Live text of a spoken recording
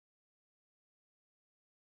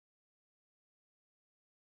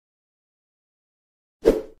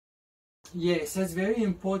Yes, so it's very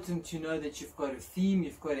important to know that you've got a theme,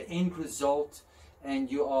 you've got an end result, and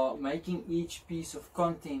you are making each piece of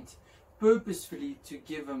content purposefully to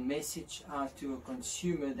give a message out to a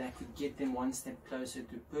consumer that could get them one step closer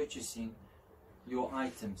to purchasing your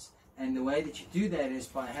items. And the way that you do that is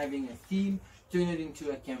by having a theme, turn it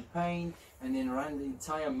into a campaign, and then run the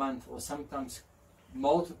entire month, or sometimes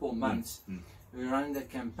multiple months. We run the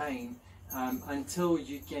campaign until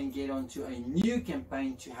you can get onto a new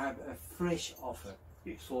campaign to have a fresh offer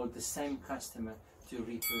for the same customer to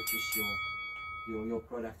repurchase your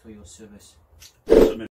product or your service.